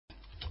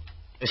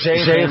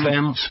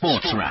SAFM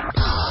Sports Wrap.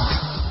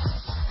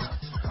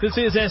 This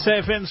is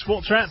SAFM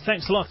Sports Wrap.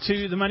 Thanks a lot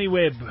to the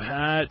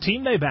MoneyWeb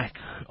team. They're back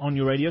on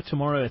your radio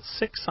tomorrow at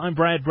 6. I'm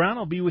Brad Brown.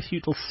 I'll be with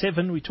you till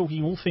 7. We're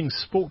talking all things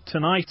sport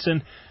tonight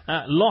and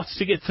lots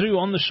to get through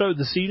on the show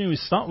this evening. We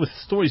start with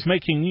stories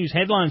making news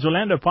headlines.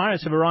 Orlando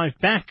Pirates have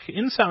arrived back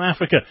in South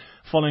Africa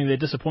following their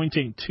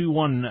disappointing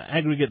 2-1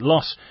 aggregate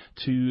loss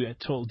to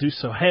Tol du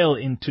Sahel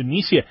in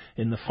Tunisia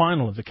in the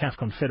final of the CAF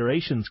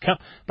Confederations Cup.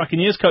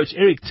 Buccaneers coach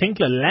Eric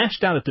Tinkler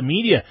lashed out at the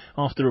media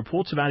after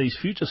reports about his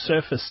future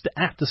surfaced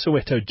at the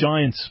Soweto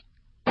Giants.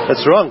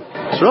 That's wrong.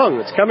 It's wrong.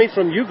 It's coming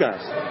from you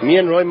guys. Me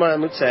and Roy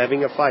Mahamudsa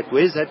having a fight.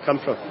 Where's that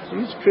come from?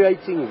 Who's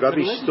creating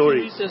rubbish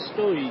stories? It's a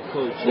story,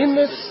 coach. In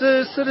this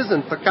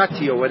Citizen,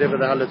 Pakati or whatever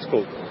the hell it's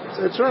called.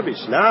 So it's rubbish.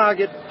 Now I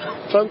get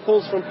phone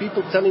calls from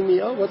people telling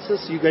me, oh, what's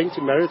this? You're going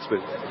to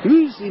Maritzburg.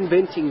 Who's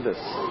inventing this?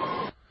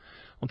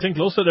 Well,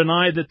 Tinkler also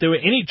denied that there were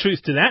any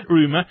truth to that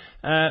rumour.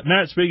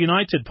 Maritzburg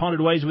United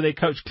parted ways with their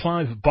coach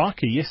Clive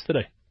Barker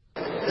yesterday.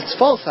 It's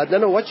false. I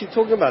don't know what you're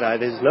talking about.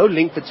 There's no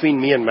link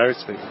between me and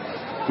Maritzburg.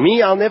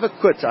 Me, I'll never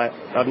quit.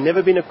 I've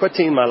never been a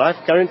quitter in my life.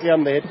 Currently,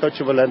 I'm the head coach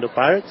of Orlando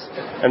Pirates,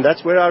 and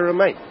that's where I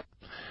remain.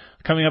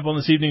 Coming up on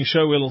this evening's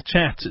show, we'll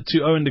chat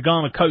to Owen Da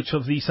Gama, coach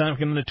of the South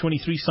African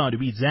Under-23 side, who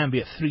beat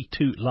Zambia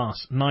 3-2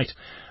 last night.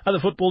 Other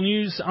football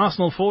news,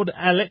 Arsenal forward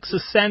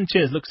Alexis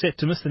Sanchez looks set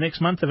to miss the next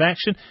month of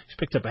action. He's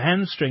picked up a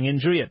hamstring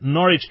injury at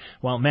Norwich,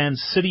 while Man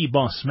City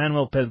boss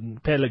Manuel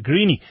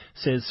Pellegrini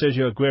says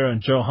Sergio Aguero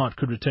and Joe Hart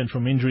could return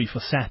from injury for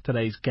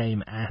Saturday's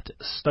game at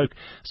Stoke.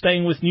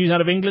 Staying with news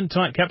out of England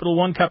tonight, Capital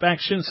One Cup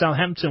action.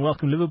 Southampton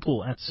welcome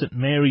Liverpool at St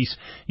Mary's.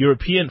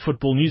 European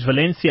football news,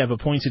 Valencia have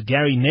appointed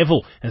Gary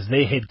Neville as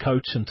their head coach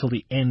until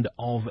the end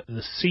of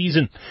the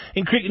season.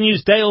 In cricket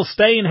news, Dale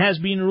Steyn has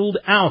been ruled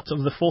out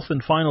of the fourth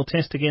and final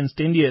test against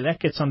India.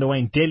 That gets underway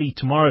in Delhi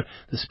tomorrow.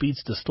 The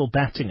speedster still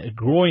battling a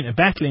groin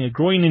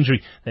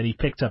injury that he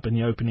picked up in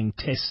the opening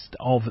test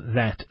of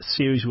that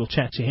series. We'll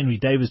chat to Henry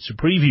Davis to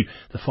preview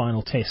the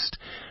final test.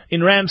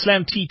 In Ram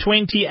Slam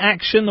T20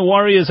 action, the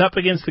Warriors up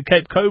against the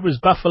Cape Cobras,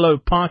 Buffalo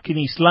Park in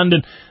East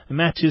London. The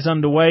match is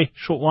underway. A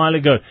short while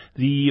ago,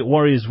 the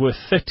Warriors were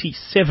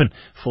 37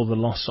 for the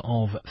loss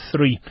of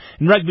 3.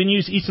 In rugby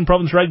news, Eastern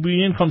Province Rugby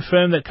Union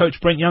confirmed that coach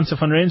Brent Janssen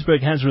van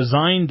Rensburg has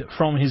resigned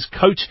from his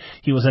coach.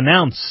 He was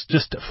announced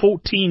just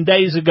 14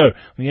 days ago,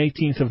 on the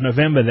 18th of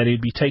November, that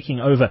he'd be taking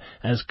over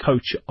as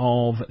coach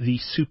of the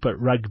Super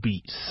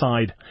Rugby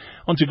side.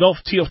 On to golf.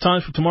 Tee off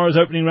times for tomorrow's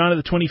opening round of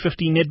the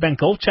 2015 Nedbank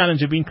Golf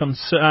Challenge have been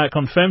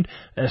confirmed.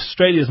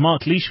 Australia's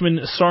Mark Leishman,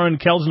 Soren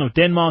Kelsen of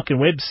Denmark and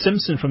Webb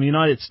Simpson from the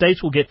United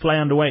States will get play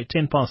underway at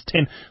 10 past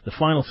 10. The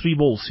final 3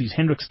 balls sees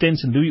Hendrik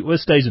Stenson, Louis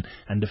Oosthuizen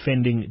and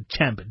defending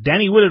champ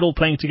Danny Willett all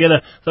playing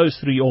together. Those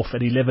 3 off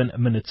at 11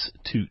 minutes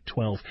to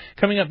 12.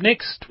 Coming up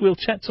next, we'll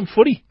chat some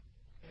footy.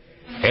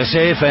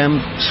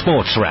 SAFM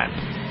Sports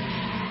Wrap.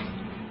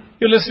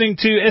 You're listening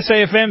to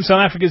SAFM,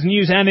 South Africa's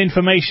news and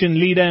information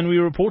leader, and we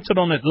reported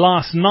on it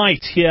last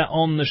night here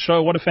on the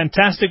show. What a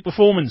fantastic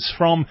performance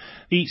from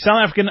the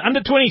South African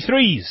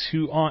under-23s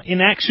who are in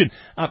action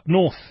up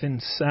north in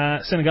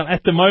Senegal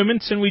at the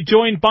moment. And we're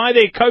joined by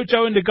their coach,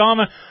 Owen Da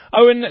Gama.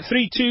 Owen,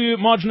 3-2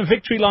 margin of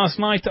victory last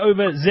night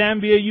over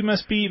Zambia. You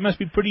must be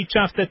pretty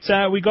chuffed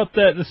that we got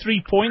the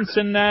 3 points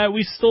and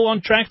we're still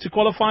on track to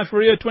qualify for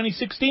Rio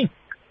 2016.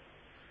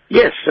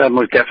 Yes,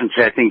 most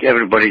definitely. I think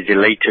everybody's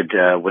elated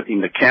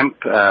within the camp.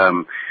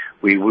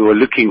 We were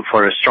looking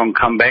for a strong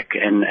comeback,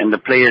 and the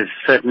players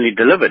certainly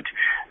delivered.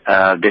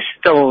 They're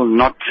still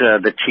not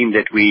the team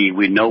that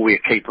we know we're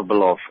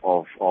capable of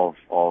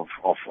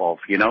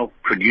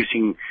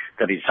producing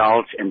the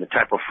results and the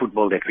type of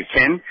football that we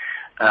can.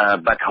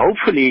 But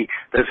hopefully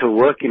this will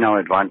work in our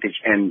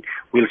advantage, and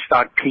we'll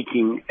start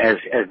peaking as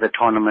the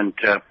tournament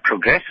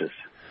progresses.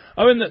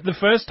 Oh, in the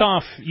first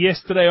half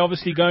yesterday,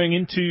 obviously going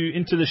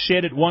into the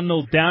shed at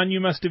 1-0 down, you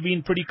must have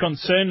been pretty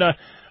concerned.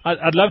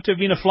 I'd love to have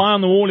been a fly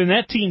on the wall in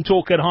that team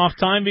talk at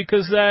halftime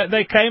because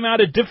they came out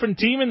a different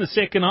team in the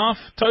second half,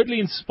 totally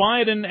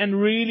inspired and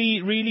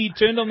really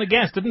turned on the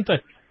gas, didn't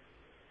they?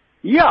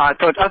 Yeah, I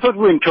thought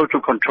we were in total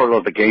control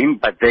of the game,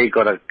 but they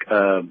got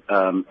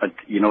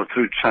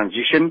through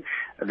transition,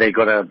 they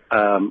got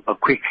a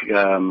quick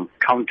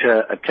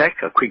counter attack,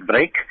 a quick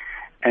break,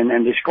 and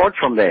they scored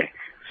from there.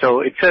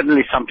 So it's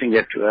certainly something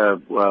that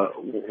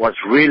was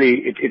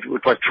really, it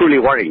was truly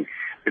worrying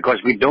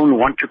because we don't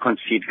want to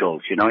concede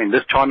goals. You know, in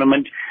this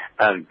tournament,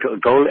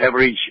 goal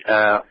average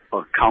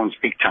counts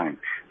big time.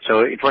 So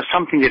it was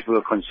something that we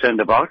were concerned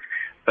about,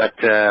 but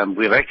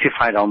we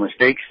rectified our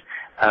mistakes.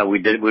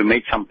 We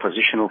made some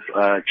positional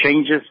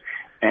changes,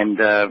 and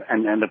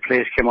the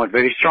players came out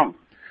very strong.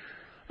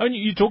 Oh,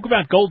 you talk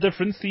about goal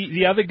difference.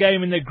 The other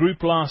game in the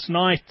group last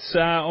night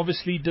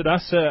obviously did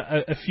us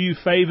a few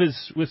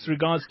favours with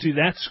regards to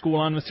that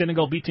scoreline, with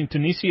Senegal beating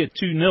Tunisia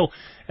 2-0.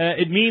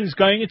 it means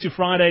going into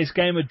Friday's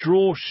game, a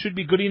draw should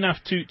be good enough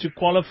to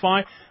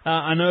qualify.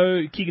 I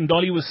know Keegan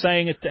Dolly was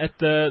saying at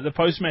the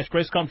post-match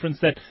press conference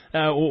that,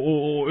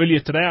 or earlier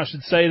today, I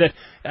should say, that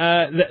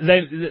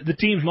the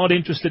team's not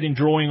interested in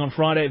drawing on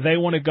Friday. They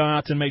want to go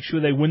out and make sure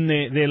they win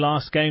their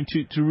last game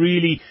to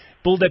really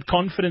build that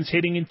confidence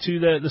heading into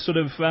the sort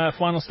of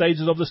final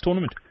stages of this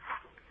tournament.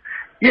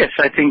 Yes,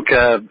 I think,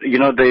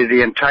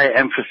 the entire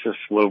emphasis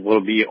will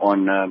be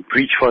on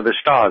reach for the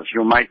stars.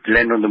 You might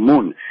land on the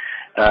moon.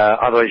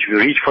 Otherwise, if you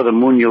reach for the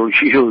moon,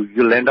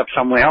 you'll end up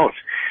somewhere else.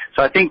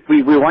 So I think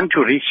we want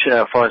to reach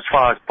for as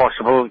far as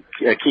possible.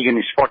 Keegan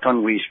is spot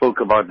on. We spoke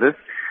about this.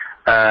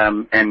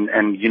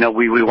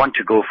 We want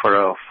to go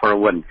for a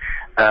win.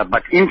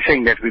 But in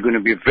saying that, we're going to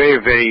be very,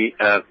 very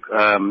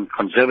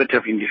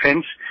conservative in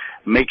defense.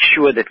 Make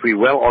sure that we're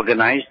well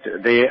organized.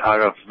 They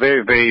are a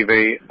very, very,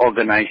 very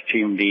organized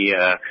team,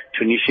 the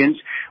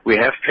Tunisians. We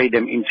have played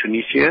them in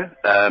Tunisia,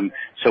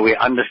 so we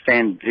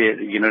understand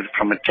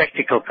from a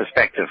tactical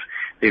perspective,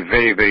 they're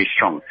very, very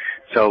strong.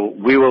 So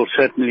we will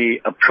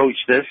certainly approach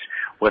this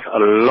with a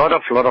lot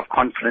of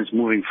confidence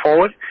moving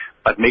forward,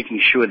 but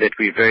making sure that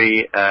we're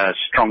very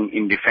strong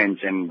in defense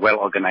and well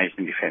organized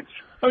in defense.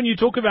 When you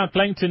talk about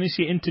playing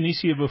Tunisia in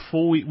Tunisia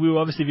before, we were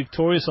obviously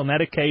victorious on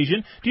that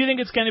occasion. Do you think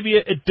it's going to be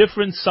a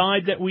different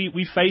side that we're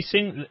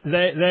facing?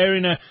 They're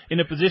in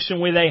a position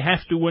where they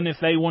have to win if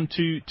they want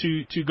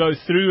to go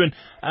through, and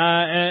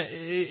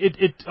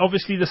it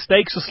obviously the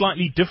stakes are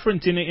slightly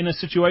different in a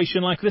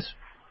situation like this.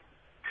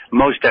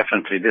 Most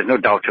definitely, there's no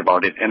doubt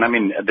about it. And I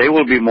mean, they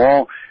will be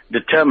more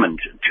determined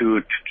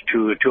to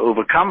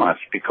overcome us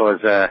because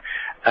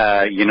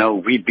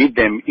we beat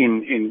them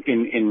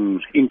in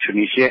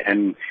Tunisia,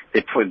 and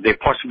they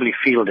possibly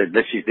feel that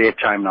this is their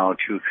time now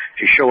to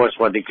show us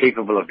what they're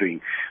capable of doing.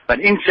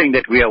 But in saying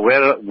that, we are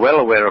well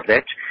aware of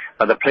that.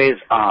 The players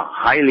are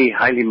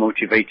highly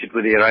motivated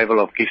with the arrival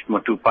of Gift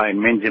Motupa and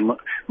Menzi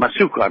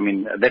Masuku. I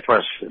mean, that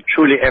was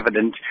truly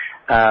evident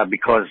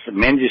because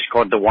Menzi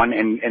scored the one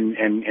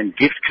and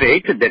Gift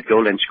created that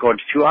goal and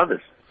scored two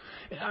others.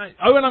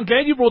 Owen, I'm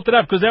glad you brought that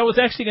up because that was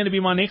actually going to be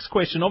my next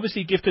question.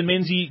 Obviously, Gift and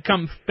Menzi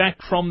come back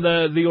from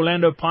the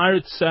Orlando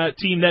Pirates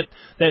team that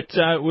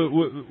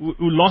who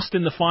lost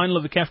in the final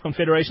of the CAF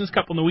Confederations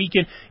Cup on the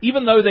weekend.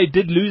 Even though they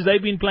did lose,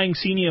 they've been playing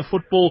senior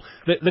football.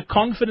 The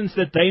confidence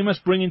that they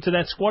must bring into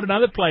that squad, and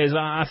other players,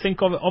 I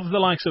think of the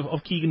likes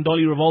of Keegan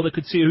Dolly, Rivaldo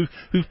Kutsia,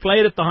 who've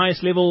played at the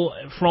highest level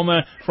from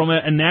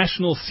a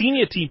national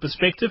senior team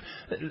perspective.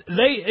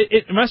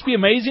 It must be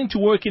amazing to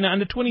work in an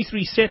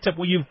under-23 setup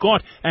where you've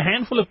got a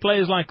handful of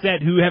players like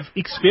that who have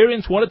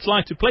experienced what it's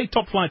like to play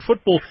top flight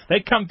football.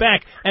 They come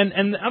back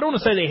and I don't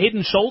want to say they're head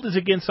and shoulders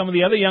against some of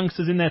the other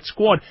youngsters in that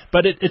squad,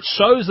 but it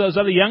shows those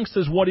other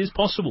youngsters what is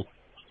possible.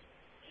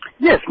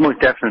 Yes, most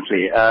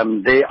definitely.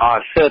 They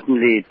are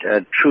certainly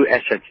true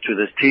assets to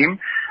this team,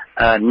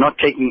 not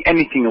taking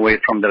anything away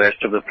from the rest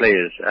of the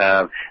players.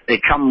 They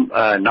come,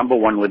 number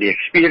one, with the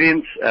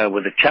experience,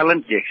 with the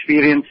talent, the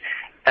experience,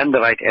 and the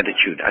right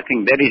attitude. I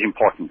think that is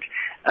important.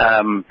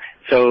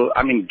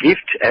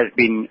 Gift has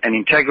been an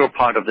integral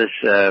part of this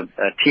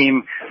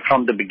team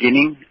from the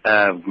beginning.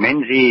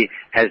 Menzi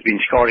has been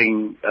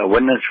scoring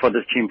winners for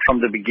this team from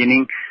the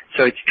beginning.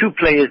 So it's two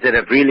players that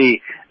have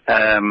really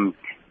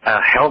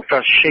helped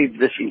us shape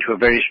this into a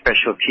very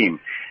special team.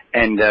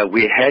 And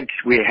we had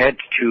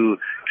to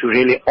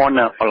really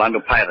honor Orlando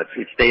Pirates.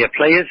 It's their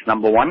players,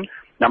 number one.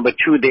 Number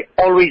two, they're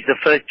always the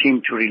first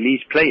team to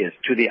release players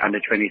to the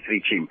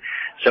under-23 team.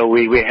 So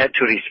we had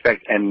to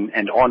respect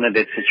and honor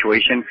that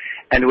situation.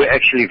 And we're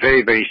actually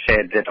very, very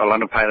sad that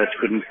Orlando Pirates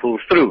couldn't pull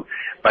through.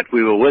 But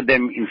we were with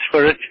them in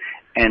spirit,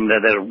 and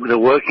the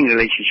working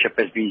relationship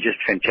has been just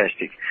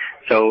fantastic.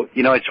 So,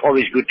 it's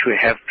always good to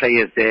have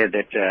players there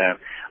that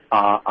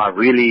are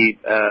really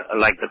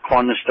like the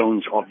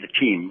cornerstones of the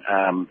team.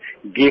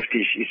 Gift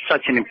is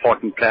such an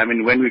important player. I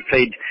mean, when we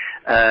played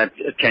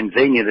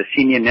Tanzania, the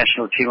senior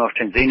national team of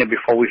Tanzania,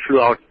 before we flew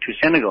out to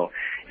Senegal,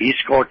 he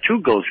scored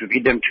 2 goals. We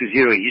beat them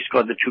 2-0. He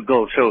scored the 2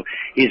 goals. So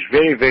he's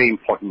very, very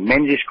important.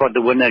 Menzi scored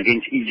the winner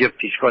against Egypt.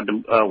 He scored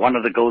one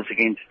of the goals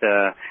against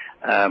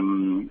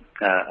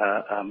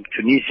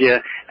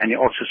Tunisia, and he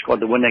also scored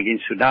the winner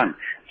against Sudan.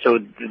 So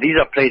these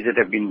are players that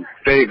have been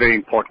very, very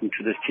important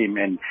to this team,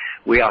 and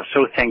we are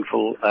so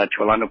thankful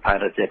to Orlando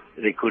Pirates that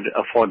they could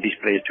afford these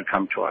players to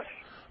come to us.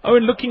 Oh,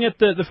 and looking at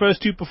the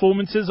first 2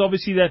 performances,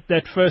 obviously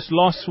that first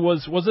loss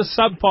was a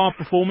subpar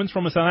performance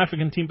from a South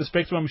African team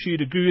perspective. I'm sure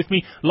you'd agree with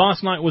me.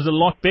 Last night was a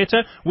lot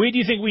better. Where do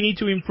you think we need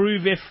to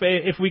improve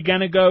if we're going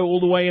to go all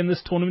the way in this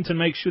tournament and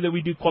make sure that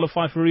we do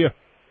qualify for Rio?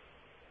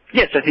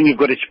 Yes, I think you've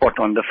got it spot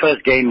on. The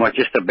first game was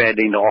just a bad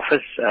day in the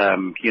office.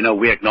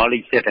 We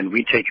acknowledge that, and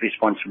we take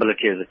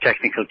responsibility as a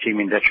technical team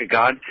in that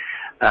regard.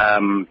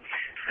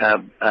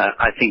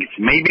 I think it's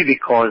maybe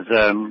because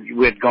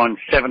we had gone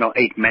 7 or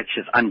 8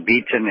 matches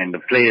unbeaten, and the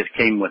players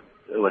came with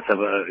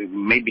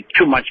maybe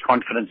too much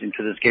confidence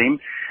into this game.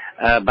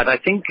 But I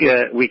think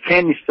we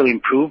can still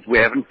improve. We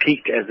haven't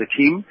peaked as a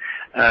team.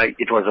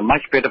 It was a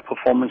much better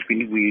performance. We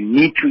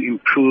need to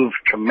improve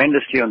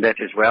tremendously on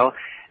that as well.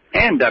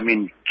 And, I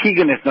mean,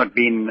 Keegan has not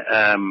been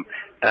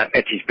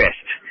at his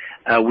best.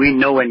 We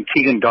know when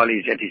Keegan Dolly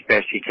is at his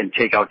best, he can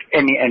take out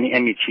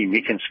any team.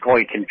 He can score,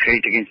 he can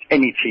create against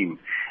any team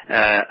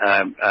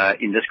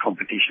in this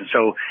competition.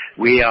 So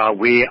we are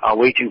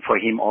waiting for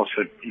him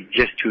also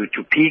just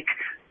to peak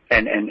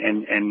and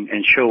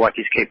show what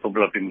he's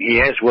capable of. He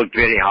has worked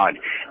very hard,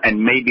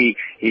 and maybe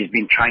he's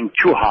been trying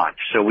too hard.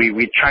 So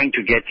we're trying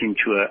to get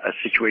into a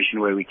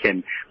situation where we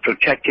can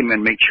protect him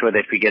and make sure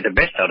that we get the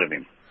best out of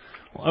him.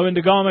 Owen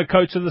Da Gama,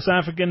 coach of the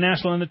South African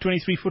National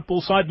Under-23 football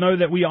side, know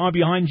that we are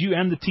behind you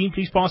and the team.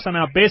 Please pass on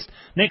our best.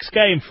 Next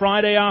game,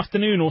 Friday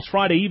afternoon, or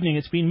Friday evening.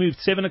 It's been moved.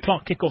 7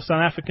 o'clock kickoff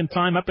South African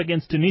time, up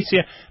against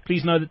Tunisia.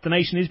 Please know that the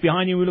nation is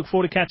behind you. We look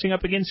forward to catching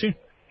up again soon.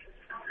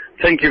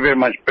 Thank you very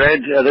much,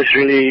 Brad. This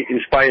really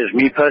inspires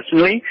me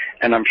personally,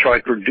 and I'm sure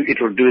it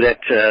will do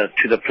that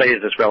to the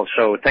players as well.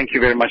 So thank you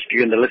very much to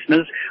you and the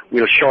listeners.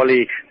 We'll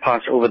surely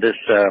pass over this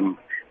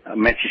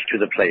message to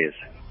the players.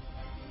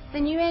 The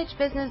New Age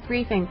Business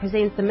Briefing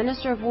presents the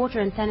Minister of Water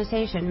and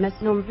Sanitation, Ms.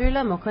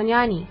 Nomvula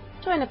Mokonyane.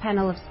 Join a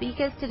panel of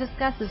speakers to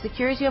discuss the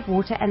security of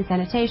water and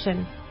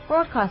sanitation.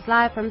 Broadcast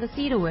live from the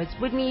Cedarwoods,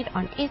 Woodmead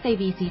on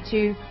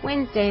SABC2,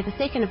 Wednesday, the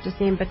 2nd of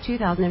December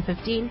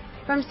 2015,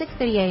 from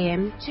 6:30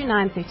 a.m. to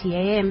 9:30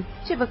 a.m.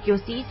 To book your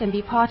seat and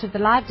be part of the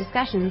live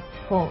discussions,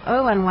 call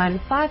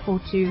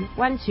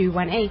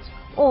 011-542-1218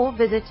 or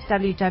visit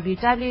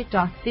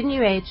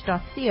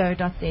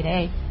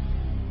www.thenewage.co.za.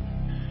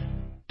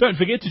 Don't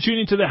forget to tune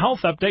into the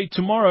Health Update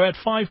tomorrow at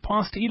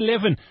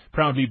 11:05.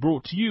 Proudly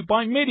brought to you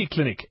by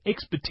Mediclinic.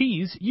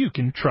 Expertise you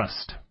can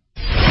trust.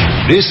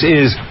 This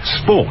is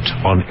Sport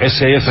on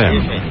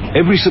SAFM,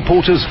 every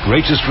supporter's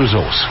greatest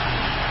resource.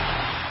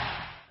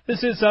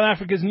 This is South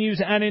Africa's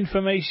news and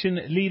information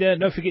leader.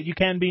 Don't forget you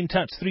can be in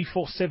touch,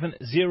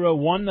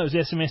 34701. Those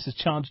SMSs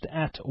charged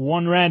at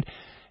R1.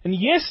 And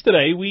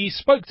yesterday we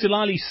spoke to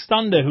Lali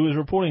Stander, who was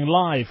reporting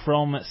live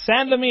from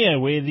Sanlamir,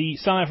 where the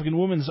South African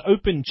Women's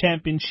Open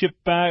Championship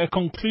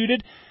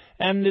concluded.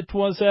 And it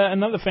was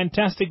another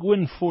fantastic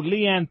win for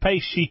Leanne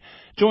Pace. She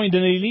joined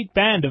an elite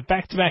band of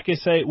back-to-back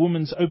SA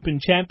Women's Open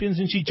champions,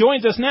 and she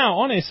joins us now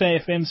on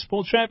SAFM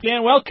Sports Wrap.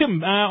 Leanne,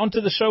 welcome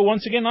onto the show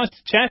once again. Nice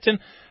to chat. And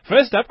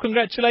first up,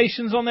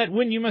 congratulations on that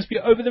win. You must be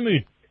over the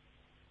moon.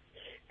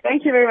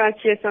 Thank you very much.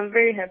 Yes, I'm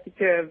very happy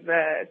to have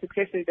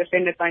successfully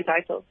defended my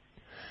title.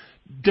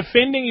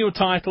 Defending your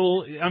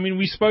title, I mean,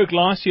 we spoke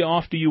last year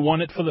after you won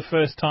it for the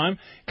first time.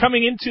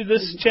 Coming into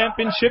this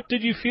championship,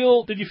 did you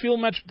feel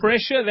much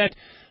pressure that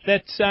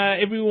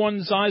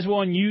everyone's eyes were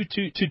on you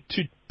to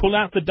pull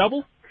out the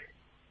double?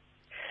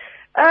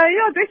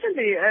 Yeah,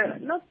 definitely.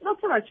 Not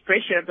so much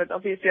pressure, but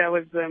obviously I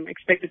was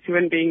expected to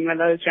win, being my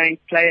lowest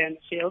ranked player in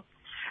the field.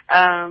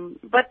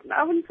 But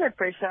I wouldn't say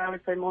pressure. I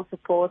would say more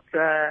support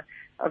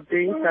of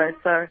doing so.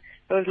 So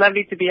it was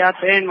lovely to be out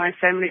there, and my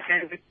family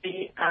came with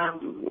me.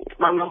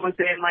 My mom was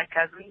there and my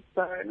cousins.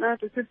 So no,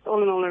 it was just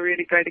all in all a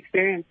really great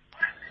experience.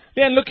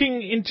 Yeah,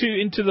 looking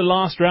into the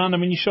last round, I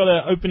mean, you shot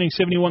an opening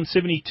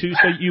 71-72,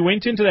 so you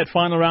went into that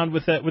final round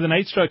with an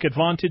 8-stroke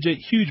advantage, a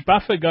huge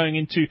buffer going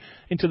into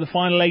the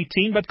final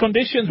 18, but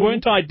conditions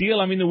weren't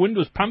ideal. I mean, the wind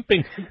was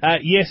pumping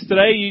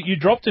yesterday. You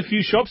dropped a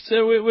few shots.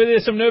 Were there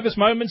some nervous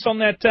moments on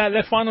that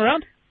final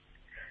round?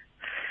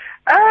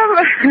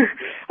 I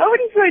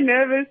wouldn't say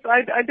nervous.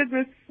 I did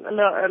miss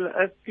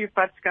a few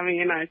putts coming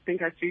in. I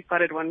think I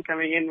 3-putted one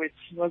coming in, which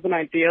wasn't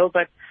ideal,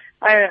 but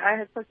I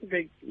had such a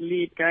big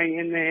lead going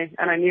in there,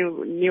 and I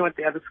knew what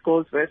the other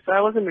scores were, so I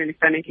wasn't really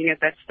panicking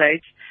at that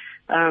stage,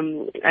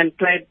 and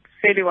played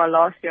fairly well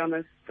last year on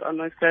those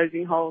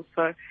closing holes.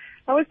 So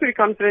I was pretty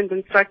confident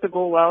and struck the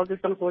ball well.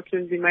 Just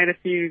unfortunately made a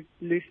few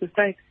loose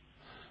mistakes.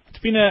 It's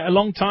been a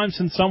long time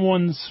since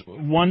someone's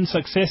won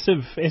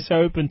successive SA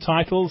Open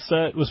titles.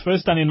 It was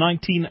first done in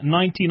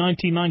 1990,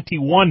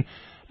 1991.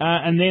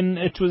 And then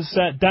it was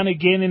done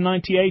again in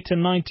 98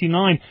 and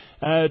 99.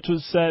 It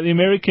was the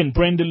American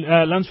Brenda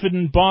Lunsford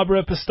and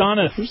Barbara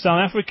Pastana from South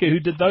Africa who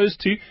did those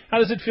two. How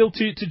does it feel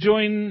to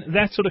join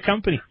that sort of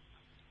company?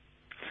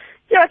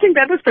 Yeah, I think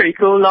that was pretty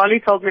cool. Lali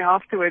told me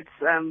afterwards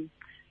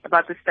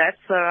about the stats,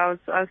 so I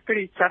was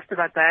pretty chuffed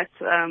about that.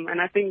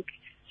 And I think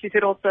she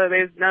said also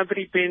there's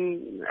nobody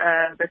been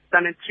that's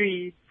done it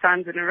 3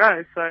 times in a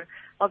row. So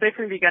I'll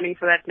definitely be gunning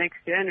for that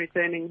next year and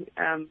returning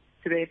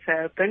to the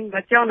SA Open.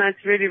 But yeah, no,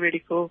 it's really, really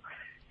cool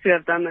to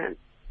have done that.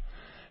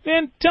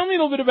 Dan, tell me a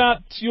little bit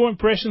about your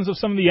impressions of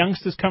some of the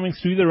youngsters coming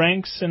through the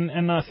ranks,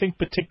 and I think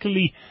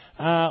particularly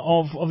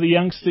of the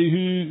youngster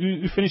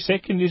who finished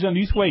second, Liza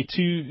Luthwaite,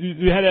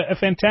 who had a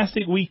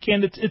fantastic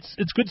weekend.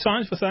 It's good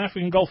signs for South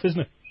African golf,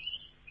 isn't it?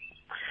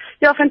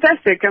 Yeah,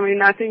 fantastic. I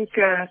mean, I think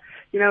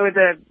with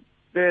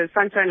the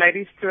Sunshine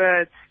Ladies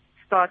Tour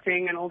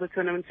starting and all the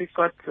tournaments we've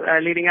got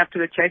leading up to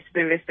the Chase to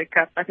the Investor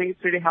Cup, I think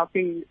it's really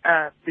helping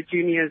the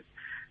juniors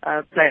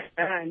play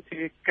and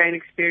to gain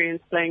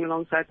experience playing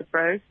alongside the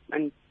pros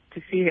and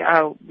to see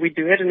how we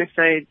do it and if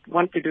they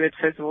want to do it,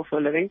 first of all, for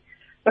a living.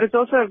 But it's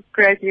also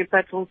creating a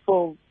platform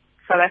for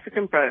South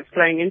African pros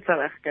playing in South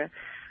Africa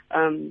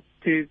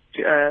to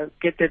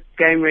get the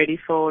game ready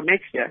for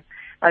next year.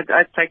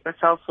 I'd take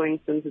myself, for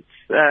instance.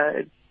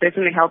 It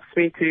definitely helps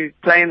me to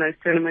play in those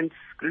tournaments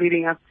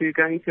leading up to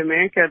going to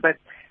America. But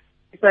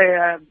so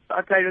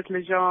I played with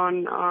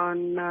Lejeune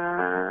on,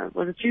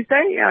 was it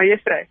Tuesday? Yeah,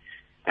 yesterday.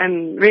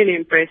 And really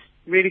impressed.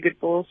 Really good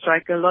ball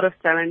striker, a lot of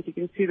talent. You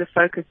can see the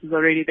focus is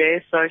already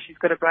there, so she's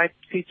got a bright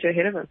future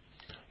ahead of her.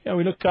 Yeah,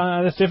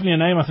 that's definitely a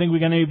name I think we're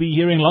going to be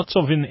hearing lots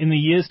of in the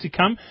years to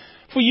come.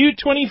 For you,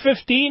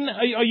 2015,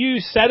 are you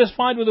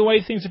satisfied with the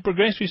way things have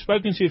progressed? We've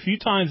spoken to you a few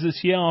times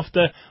this year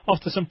after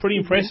some pretty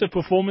impressive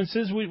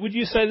performances. Would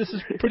you say this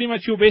is pretty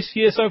much your best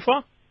year so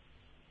far?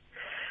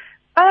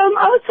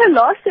 I would say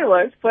last year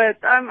was,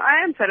 but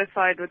I am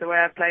satisfied with the way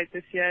I played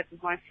this year. It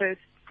was my first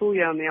full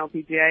year on the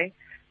LPGA.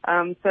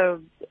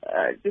 So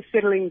just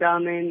settling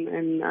down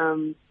in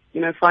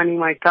and finding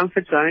my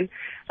comfort zone,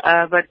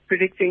 but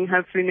predicting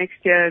hopefully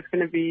next year is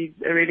going to be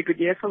a really good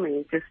year for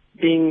me, just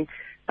being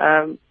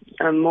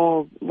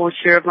more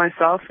sure of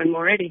myself and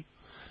more ready.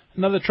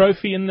 Another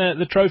trophy in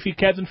the trophy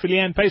captain for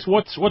Leanne Pace.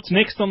 What's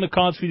next on the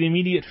cards for the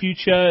immediate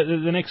future,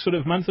 the next sort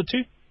of month or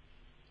two?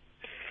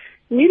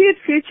 Immediate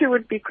future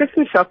would be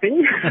Christmas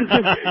shopping.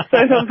 So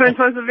it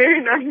was a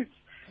very nice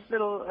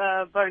little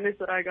bonus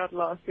that I got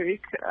last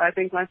week. I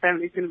think my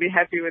family's going to be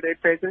happy with their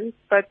presents.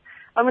 But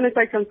I'm going to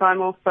take some time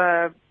off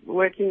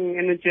working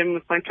in the gym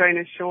with my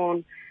trainer,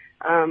 Sean,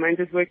 and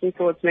just working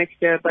towards next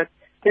year. But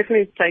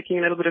definitely taking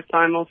a little bit of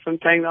time off from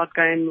playing the odd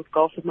game of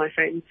golf with my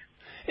friends.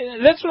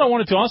 That's what I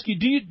wanted to ask you.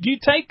 Do you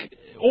take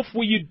off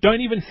where you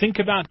don't even think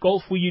about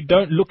golf, where you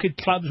don't look at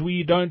clubs, where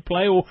you don't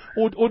play, or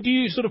do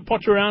you sort of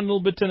potter around a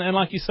little bit and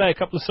like you say, a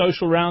couple of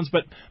social rounds,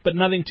 but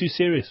nothing too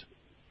serious?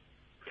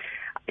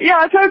 Yeah,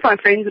 I play with my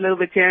friends a little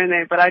bit here and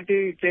there, but I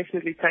do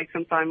definitely take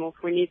some time off.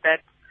 We need that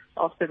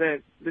after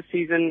the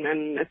season,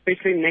 and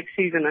especially next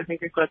season. I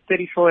think we've got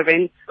 34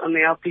 events on the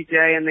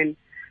LPGA, and then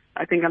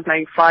I think I'm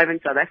playing 5 in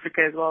South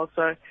Africa as well.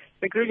 So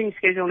the grueling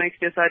schedule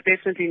next year, so I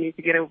definitely need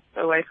to get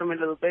away from it a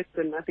little bit,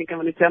 and I think I'm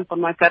going to jump on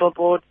my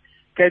paddleboard,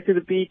 go to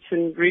the beach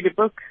and read a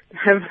book,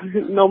 have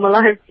a normal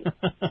life.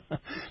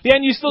 Yeah,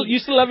 and you're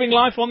still loving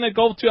life on that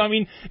golf too. I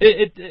mean,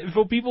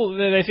 for people,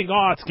 they think,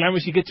 it's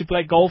glamorous, you get to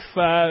play golf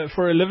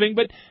for a living,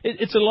 but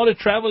it's a lot of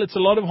travel, it's a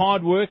lot of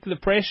hard work, the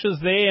pressure's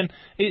there, and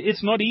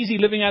it's not easy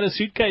living out of a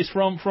suitcase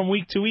from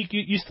week to week.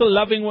 You're still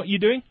loving what you're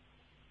doing?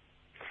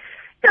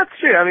 Yeah, it's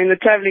true. I mean, the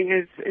traveling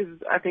is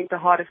I think, the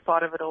hardest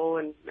part of it all,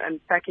 and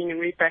packing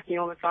and repacking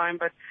all the time.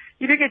 But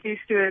you do get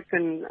used to it,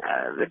 and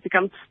it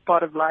becomes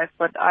part of life.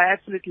 But I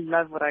absolutely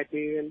love what I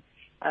do,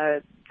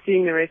 and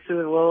seeing the rest of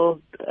the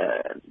world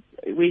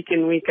week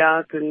in, week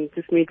out, and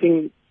just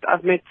meeting.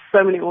 I've met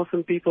so many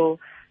awesome people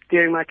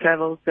during my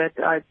travels that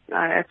I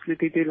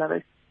absolutely do love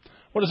it.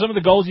 What are some of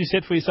the goals you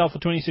set for yourself for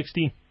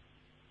 2016?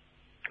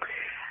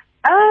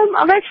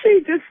 I've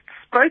actually just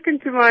spoken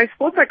to my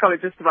sports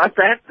psychologist about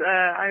that.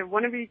 I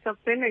want to be top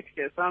 10 next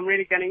year, so I'm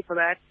really gunning for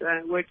that,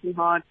 working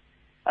hard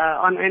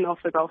on and off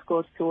the golf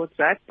course towards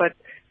that. But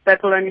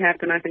that will only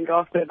happen, I think,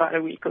 after about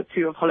a week or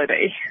two of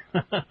holiday.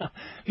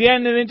 Yeah,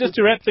 and then just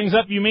to wrap things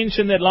up, you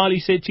mentioned that Lali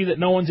said to you that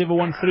no one's ever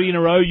won 3 in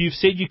a row. You've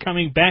said you're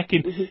coming back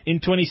in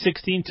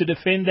 2016 to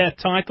defend that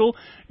title.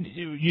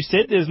 You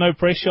said there's no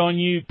pressure on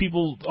you.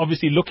 People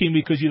obviously looking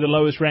because you're the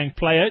lowest ranked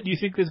player. Do you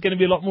think there's going to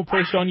be a lot more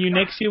pressure on you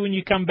next year when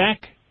you come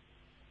back?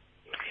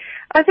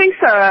 I think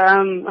so.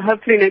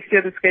 Hopefully next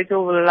year the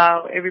schedule will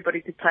allow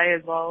everybody to play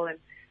as well,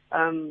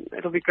 and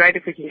it'll be great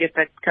if we can get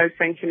that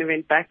co-sanction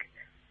event back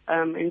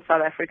in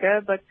South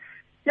Africa. But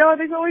yeah,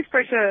 there's always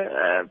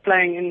pressure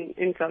playing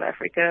in South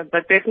Africa,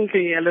 but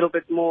definitely a little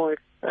bit more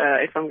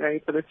if I'm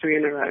going for the 3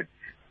 in a row.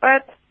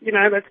 But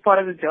that's part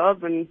of the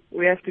job, and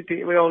we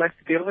all have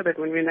to deal with it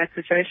when we're in that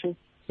situation.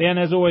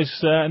 Leanne, as always,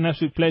 an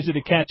absolute pleasure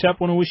to catch up.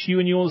 I want to wish you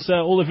and yours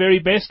all the very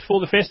best for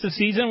the festive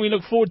season. We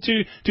look forward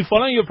to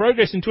following your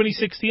progress in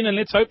 2016, and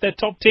let's hope that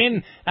top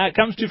 10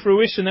 comes to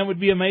fruition. That would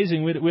be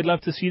amazing. We'd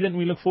love to see that, and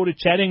we look forward to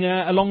chatting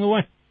along the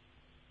way.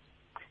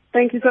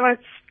 Thank you so much.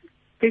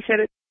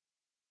 Appreciate it.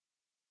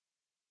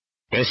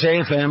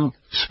 SAFM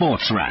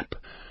Sports Wrap.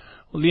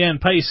 Well,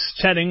 Leanne Pace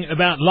chatting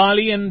about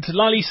Lali, and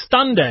Lali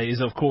Stande is,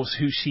 of course,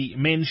 who she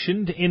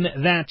mentioned in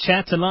that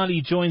chat. And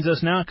Lali joins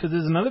us now because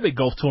there's another big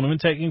golf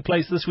tournament taking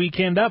place this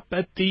weekend up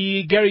at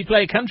the Gary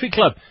Play Country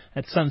Club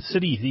at Sun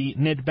City,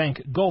 the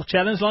Nedbank Golf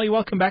Challenge. Lali,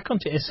 welcome back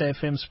onto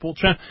SAFM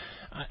Sports Wrap.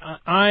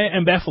 I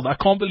am baffled. I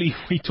can't believe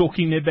we're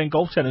talking Nedbank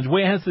Golf Challenge.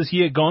 Where has this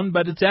year gone?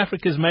 But it's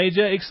Africa's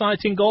major,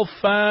 exciting golf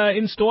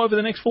in store over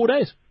the next 4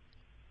 days.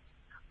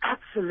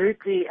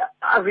 Absolutely.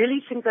 I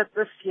really think that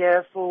this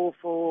year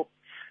for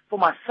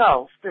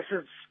myself, this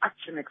is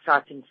such an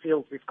exciting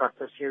field we've got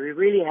this year. We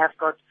really have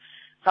got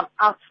some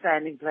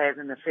outstanding players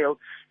in the field.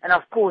 And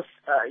of course,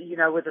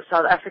 with the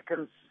South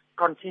African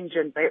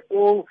contingent, they're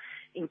all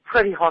in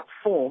pretty hot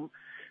form.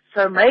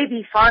 So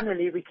maybe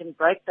finally we can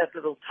break that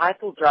little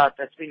title drought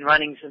that's been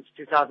running since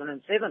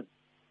 2007.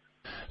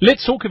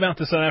 Let's talk about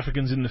the South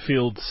Africans in the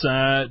fields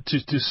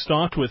to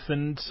start with.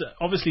 And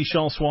obviously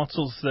Charles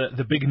Schwartzel's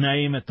the big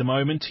name at the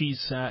moment.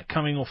 He's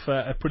coming off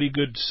a pretty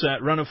good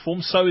run of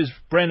form. So is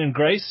Brandon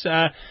Grace.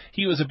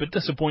 He was a bit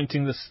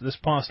disappointing this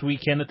past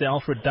weekend at the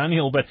Alfred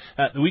Dunhill, but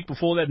the week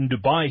before that in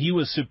Dubai, he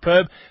was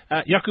superb.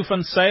 Jaco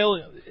van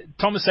Zyl,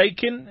 Thomas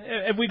Aiken.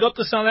 Have we got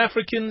the South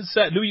Africans,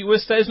 Louis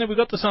Oosthuizen, have we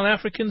got the South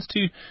Africans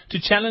to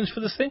challenge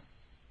for this thing?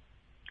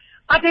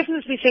 I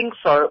definitely think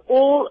so.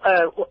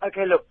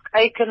 Okay, look,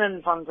 Aiken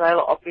and Van Zyl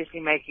are obviously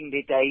making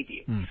their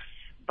debut.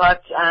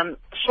 But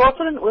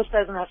Schwartzel and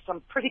Oosthuizen have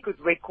some pretty good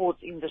records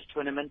in this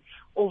tournament,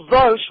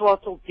 although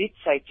Schwartzel did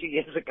say 2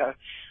 years ago,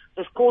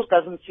 this course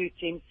doesn't suit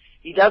him.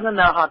 He doesn't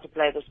know how to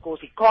play this course.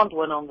 He can't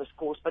win on this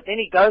course, but then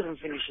he goes and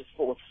finishes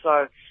fourth.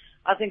 So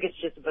I think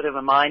it's just a bit of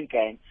a mind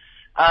game.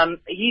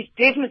 He's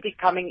definitely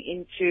coming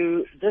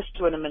into this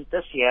tournament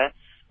this year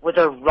with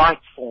a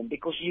right form,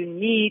 because you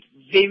need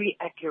very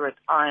accurate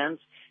irons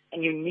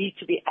and you need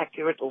to be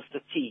accurate off the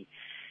tee.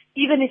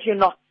 Even if you're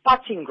not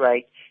putting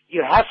great,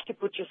 you have to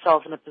put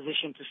yourself in a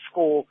position to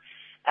score.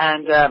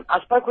 And I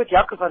spoke with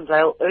Jaco van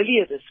Zyl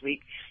earlier this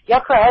week.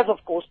 Jaco has,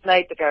 of course,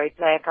 played the Gary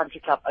Player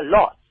Country Club a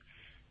lot,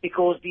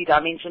 because the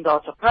Dimension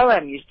Data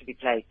Pro-Am used to be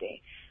played there.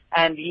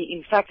 And he,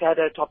 in fact, had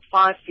a top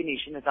 5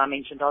 finish in the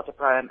Dimension Data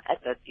Pro-Am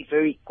at that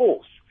very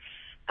course.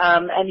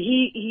 And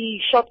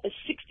he shot a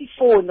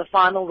 64 in the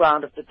final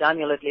round of the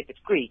Daniel at Leopard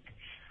Creek,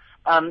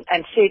 and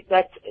said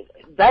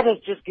that has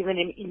just given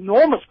him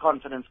enormous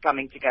confidence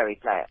coming to Gary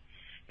Player,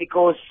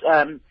 because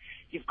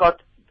you've got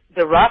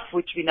the rough,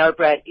 which we know,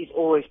 Brad, is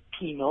always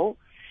penal.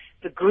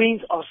 The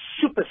greens are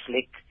super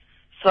slick,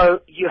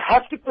 so you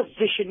have to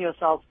position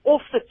yourself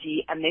off the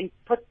tee and then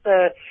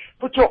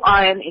put your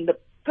iron in the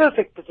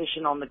perfect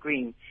position on the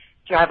green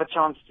to have a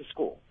chance to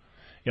score.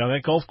 Yeah,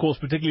 that golf course,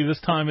 particularly this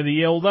time of the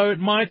year, although it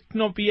might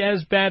not be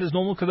as bad as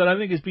normal, because I don't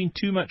think there's been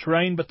too much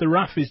rain, but the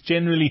rough is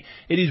generally,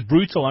 it is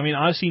brutal. I mean,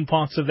 I've seen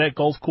parts of that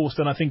golf course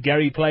that I think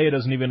Gary Player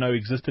doesn't even know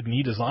existed, and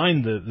he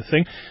designed the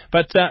thing.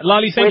 But,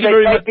 Lali, thank you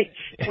very much.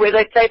 Were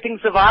they taping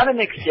Survivor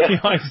next year?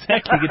 Yeah,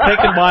 exactly. Get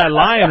taken by a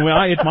lion where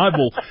I hit my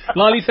ball.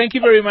 Lali, thank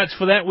you very much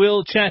for that.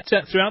 We'll chat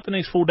throughout the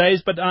next 4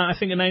 days, but I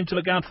think a name to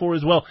look out for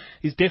as well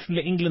is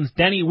definitely England's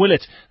Danny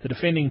Willett, the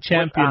defending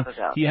champion.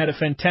 He had a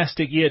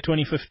fantastic year,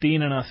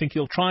 2015, and I think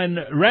he'll try and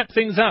wrap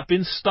things up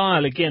in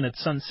style again at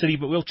Sun City,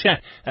 but we'll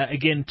chat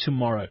again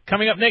tomorrow.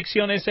 Coming up next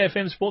here on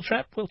SAFM Sports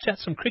Wrap, we'll chat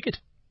some cricket.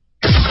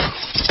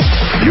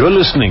 You're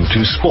listening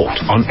to Sport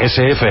on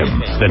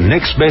SAFM, the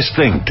next best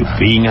thing to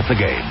being at the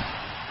game.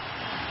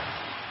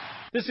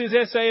 This is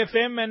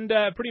SAFM, and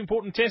a pretty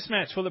important test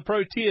match for the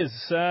Proteas.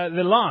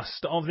 The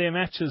last of their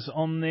matches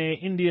on their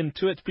Indian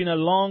tour. It's been a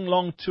long,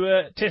 long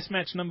tour. Test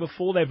match number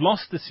 4. They've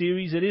lost the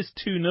series. It is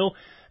 2-0.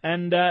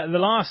 And the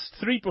last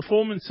 3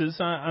 performances,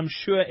 I'm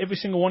sure every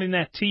single one in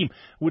that team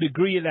would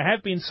agree they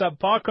have been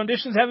subpar.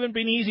 Conditions haven't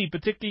been easy,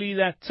 particularly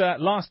that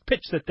last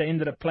pitch that they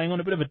ended up playing on.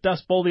 A bit of a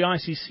dust bowl. The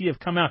ICC have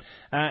come out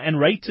and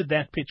rated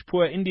that pitch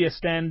poor. India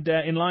stand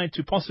in line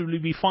to possibly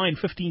be fined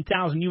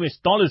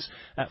 $15,000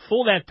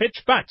 for that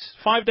pitch. But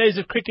 5 days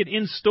of cricket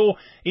in store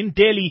in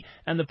Delhi,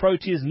 and the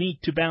Proteas need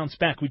to bounce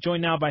back. We're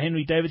joined now by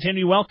Henry David.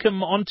 Henry,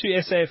 welcome onto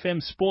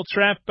SAFM Sports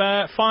Wrap.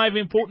 5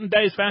 important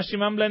days for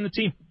Hashim Amla and the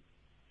team.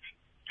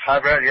 Hi,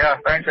 Brad. Yeah,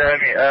 thanks for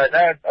having me.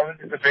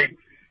 Obviously it's a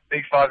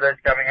big 5 days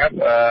coming up.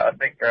 I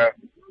think,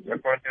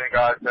 according to the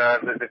guys,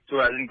 the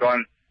tour hasn't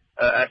gone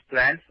as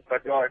planned.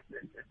 But yeah,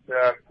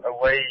 it's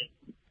away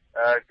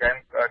game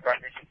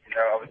conditions. You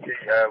know, obviously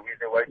we're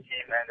the away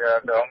team,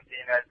 and the home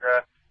team has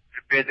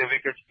prepared the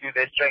wickets to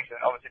their strengths, and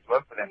obviously it's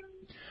worked for them.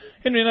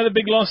 Henry, another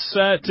big loss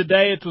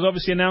today. It was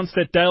obviously announced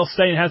that Dale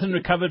Steyn hasn't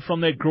recovered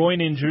from that groin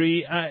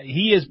injury.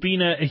 He has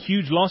been a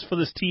huge loss for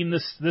this team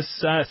this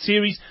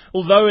series,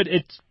 although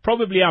it's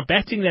probably our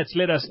batting that's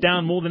let us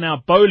down more than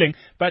our bowling.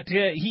 But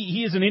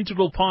he is an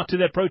integral part to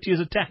that Proteas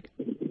attack.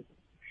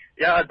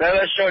 Yeah, Dale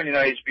has shown, you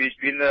know, he's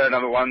been the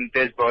number 1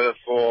 test bowler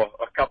for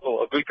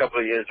a good couple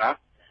of years now.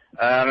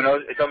 And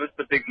it's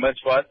obviously a big miss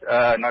for us,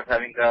 not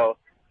having Dale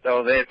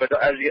there. But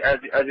as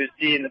you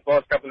see in the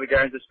past couple of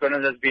games, the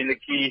spinners has been the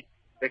key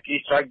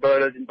strike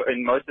bowlers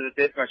in most of the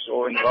test matches,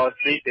 or in the last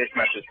 3 test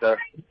matches. So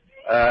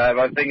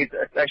I think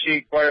it's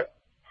actually quite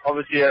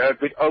obviously a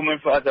good omen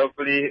for us,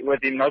 hopefully,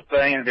 with him not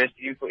playing and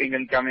resting him for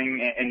England coming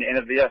in the end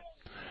of the year.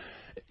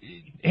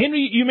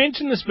 Henry, you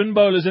mentioned the spin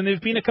bowlers, and there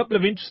have been a couple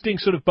of interesting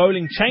sort of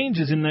bowling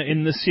changes in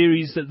the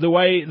series. The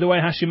way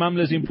Hashim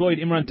Amla has employed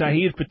Imran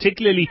Tahir,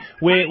 particularly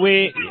where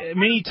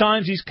many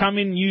times he's come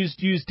in, used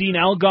Dean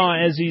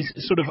Algar as his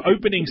sort of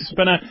opening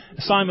spinner.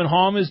 Simon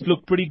Harmer's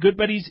looked pretty good,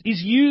 but he's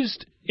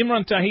used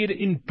Imran Tahir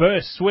in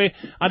bursts, where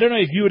I don't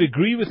know if you would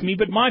agree with me,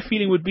 but my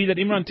feeling would be that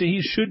Imran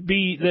Tahir should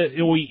be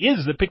he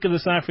is the pick of the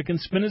South African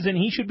spinners, and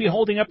he should be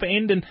holding up an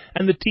end,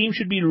 and the team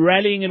should be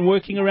rallying and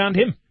working around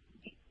him.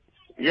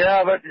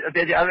 Yeah, but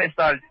the other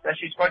side,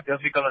 it's quite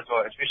difficult as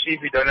well, especially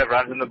if we don't have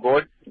runs on the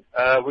board,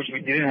 which we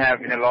didn't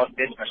have in the last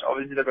test match.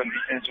 Obviously the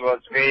conditions was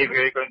very,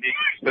 very conducive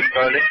to spin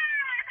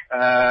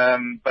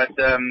bowling. But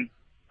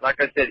like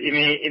I said,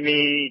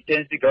 Imi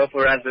tends to go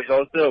for runs, but he's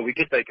also a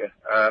wicket taker.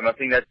 I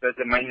think that's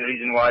the main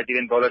reason why I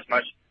didn't bowl as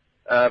much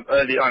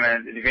early on,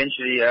 and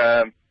eventually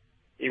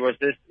he was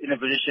just in a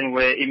position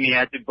where Imi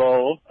had to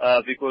bowl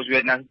because we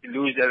had nothing to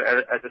lose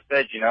at the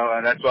stage, you know,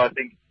 and that's why I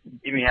think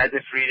Imi had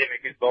the freedom.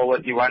 He could bowl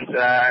what he wants,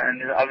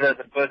 and I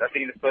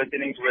think the first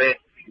innings where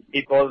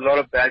he bowled a lot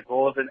of bad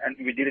balls, and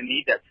we didn't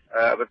need that.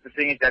 But the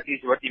thing is, that is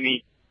what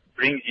Imi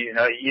brings you, you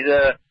know.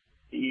 Either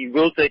he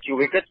will take your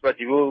wickets, but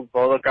he will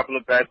bowl a couple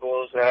of bad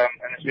balls,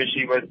 and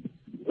especially with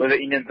the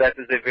Indian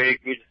batters, they're very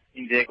good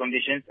in their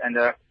conditions, and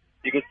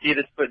you could see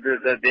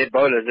their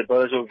bowlers. The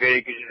bowlers were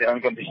very good in their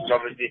own conditions.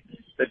 Obviously,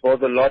 they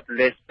bowled a lot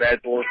less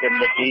bad balls than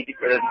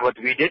what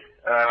we did.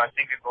 I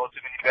think we bowled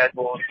too many bad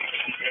balls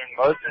in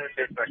most of the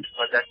test matches,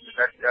 but that's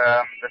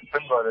the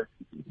spin bowlers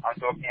I'm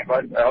talking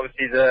about.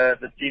 Obviously,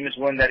 the team is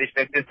one that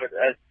effective, but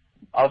as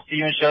our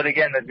team showed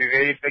again, that we're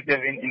very effective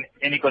in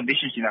any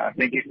conditions. You know, I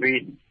think if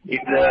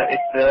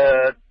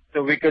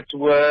the wickets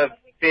were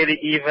fairly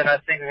even, I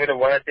think we would have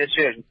won the test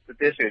series.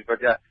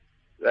 But yeah.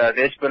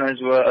 Their spinners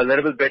were a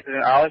little bit better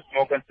than ours,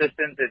 more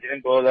consistent. They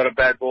didn't bowl a lot of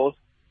bad balls,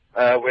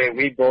 where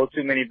we bowled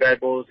too many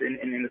bad balls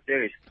in the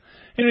series.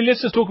 Henry,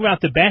 let's just talk about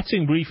the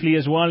batting briefly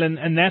as well,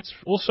 and that's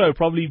also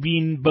probably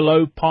been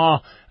below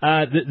par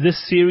this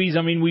series.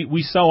 I mean,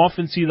 we so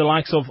often see the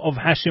likes of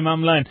Hashim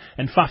Amla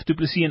and Faf du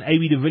Plessis and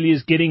AB de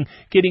Villiers getting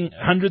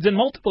hundreds and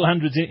multiple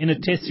hundreds in a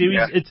test series.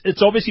 Yeah.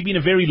 It's obviously been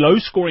a very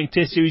low-scoring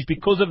test series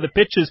because of the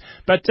pitches,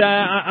 but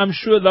I'm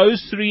sure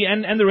those three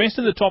and the rest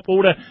of the top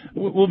order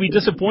will be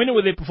disappointed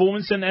with their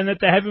performance and that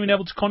they haven't been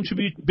able to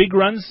contribute big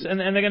runs, and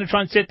they're going to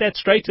try and set that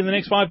straight in the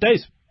next 5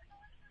 days.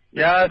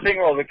 Yeah, I think,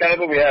 well, the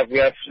caliber we have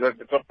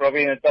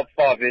probably in the top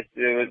 5.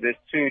 There's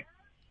two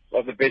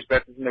of the best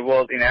batters in the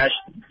world in Ash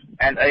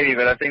and AB,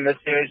 but I think this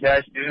series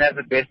Ash didn't have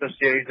the best of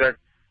series that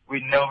we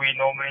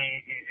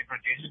normally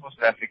produce for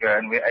South Africa,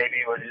 and where AB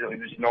was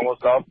his normal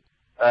self.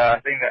 I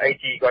think the 80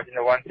 he got in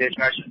the one test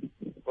match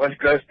was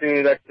close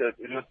to that.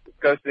 It was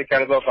close to the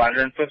caliber of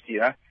 150,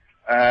 yeah.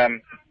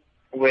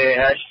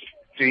 Where Ash,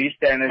 to his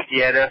standards,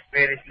 he had a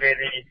fairly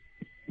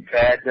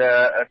bad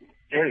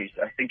series.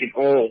 I think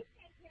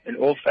in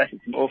all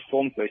facets, in all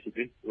forms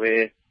basically,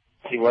 where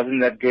he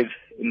wasn't that good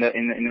in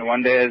the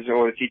one days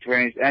or the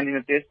T20s and in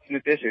the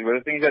test series. But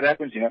the thing that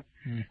happens, you know.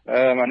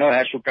 I know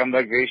Ash will come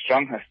back very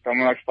strong.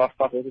 Someone like Faf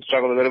also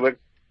struggled a little bit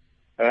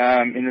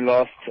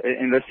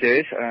in this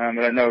series.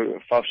 But I know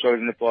Faf showed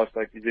in the past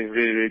like he's a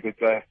really, really good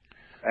player.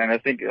 And I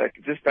think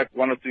just like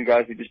one or two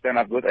guys need to stand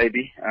up with AB,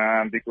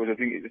 because I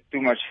think it's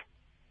too much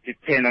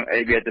depend on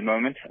AB at the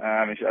moment.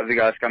 If other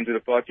guys come to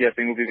the party, I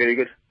think we'll be very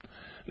good.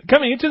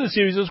 Coming into the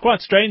series, it was quite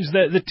strange.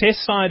 The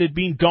test side had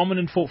been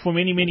dominant for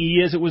many, many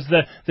years. It was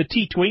the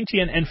T20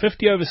 and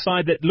 50-over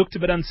side that looked a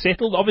bit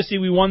unsettled. Obviously,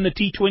 we won the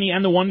T20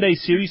 and the one-day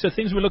series, so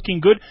things were looking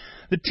good.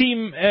 The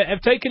team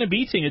have taken a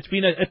beating. It's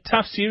been a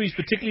tough series,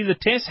 particularly the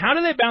test. How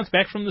do they bounce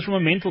back from this from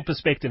a mental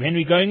perspective?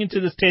 Henry, going into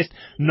this test,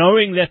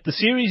 knowing that the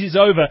series is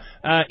over,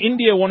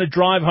 India want to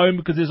drive home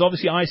because there's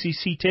obviously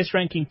ICC test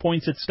ranking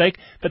points at stake,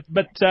 but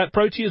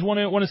Proteas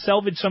want to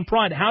salvage some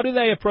pride. How do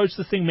they approach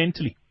the thing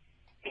mentally?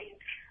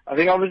 I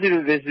think obviously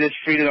there's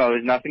freedom.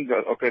 There's nothing.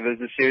 Okay, there's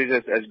the series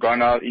has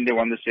gone out. India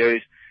won the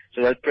series,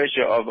 so that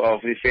pressure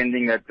of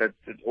defending that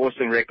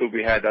awesome record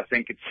we had. I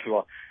think it's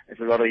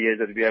a lot of years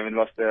that we haven't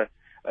lost a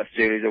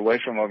series away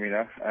from home. You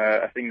know,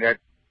 I think that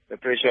the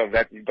pressure of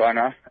that is gone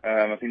now.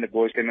 I think the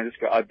boys can just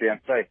go out there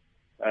and play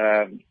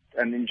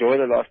and enjoy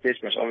the last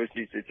test match.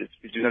 Obviously,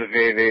 it's not a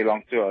very, very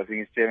long tour. I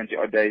think it's 70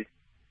 odd days,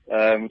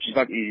 which is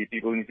not easy.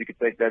 People need to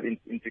take that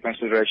into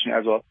consideration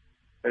as well.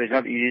 But it's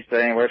not easy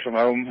staying away from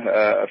home,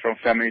 from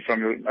family,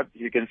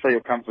 you can say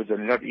your comfort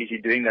zone. It's not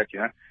easy doing that, you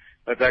know.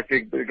 But like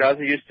the guys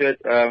are used to it.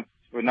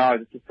 For now,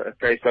 it's just a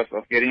case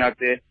of getting out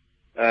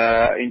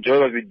there, enjoy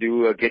what we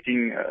do,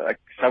 getting like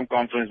some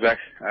confidence back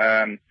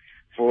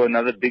for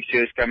another big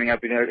series coming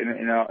up in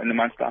a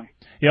month's time.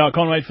 Yeah, I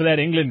can't wait for that.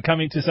 England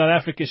coming to South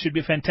Africa should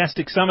be a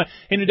fantastic summer.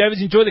 Henry Davis,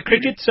 enjoy the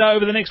cricket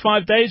over the next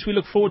 5 days. We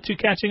look forward to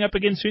catching up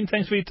again soon.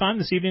 Thanks for your time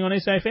this evening on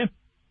SAFM.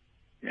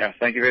 Yeah,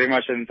 thank you very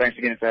much, and thanks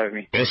again for having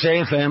me.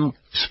 SAFM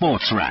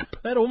Sports Wrap.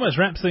 That almost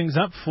wraps things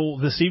up for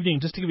this evening.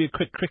 Just to give you a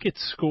quick cricket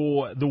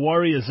score, the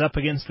Warriors up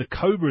against the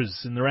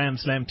Cobras in the Ram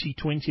Slam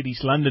T20 at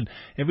East London.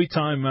 Every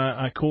time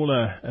I call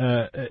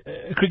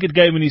a cricket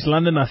game in East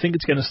London, I think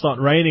it's going to start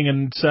raining,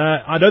 and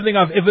I don't think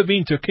I've ever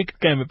been to a cricket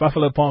game at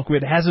Buffalo Park where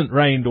it hasn't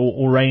rained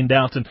or rained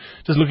out. And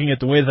just looking at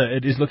the weather,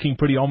 it is looking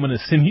pretty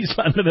ominous in East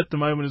London at the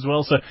moment as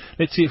well. So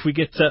let's see if we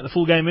get the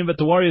full game in. But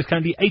the Warriors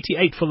currently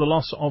 88 for the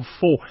loss of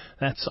 4.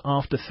 That's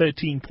after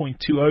 13.2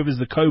 overs.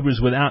 The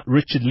Cobras without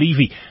Richard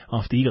Levy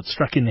after he got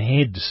struck in the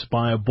head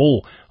by a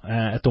ball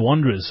at the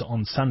Wanderers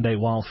on Sunday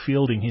while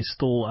fielding. He's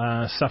still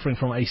suffering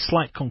from a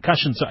slight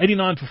concussion. So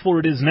 89 for 4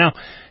 it is now.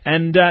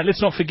 And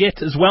let's not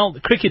forget as well, the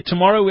cricket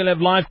tomorrow. We'll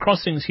have live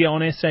crossings here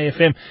on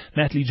SAFM.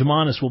 Natalie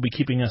Germanis will be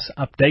keeping us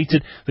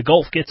updated. The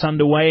golf gets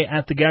underway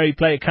at the Gary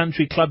Player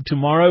Country Club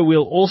tomorrow.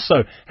 We'll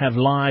also have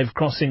live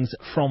crossings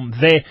from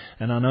there.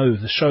 And I know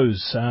the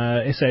shows,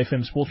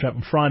 SAFM Sports Wrap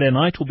on Friday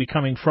night will be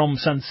coming from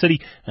Sun City,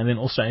 and then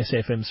also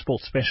SAFM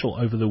Sports Special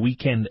over the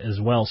weekend as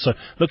well. So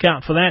look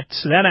out for that.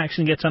 That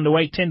action gets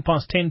underway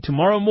 10:10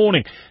 tomorrow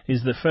morning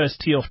is the first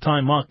tee-off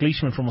time. Mark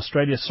Leishman from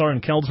Australia,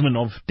 Soren Kelsman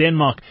of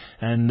Denmark,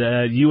 and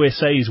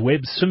USA's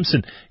Webb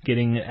Simpson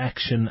getting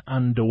action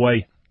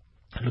underway.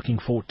 Looking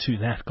forward to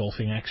that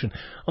golfing action.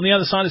 On the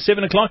other side of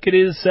 7 o'clock, it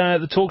is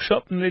the Talk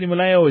Shop, and Lady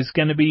Maleo is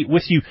going to be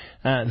with you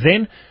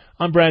then.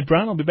 I'm Brad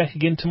Brown. I'll be back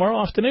again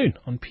tomorrow afternoon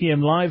on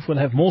PM Live. We'll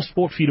have more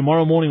sport for you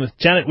tomorrow morning with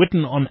Janet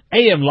Witten on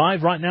AM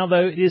Live. Right now,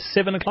 though, it is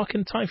 7 o'clock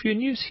and time for your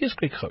news. Here's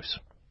Greg Gross.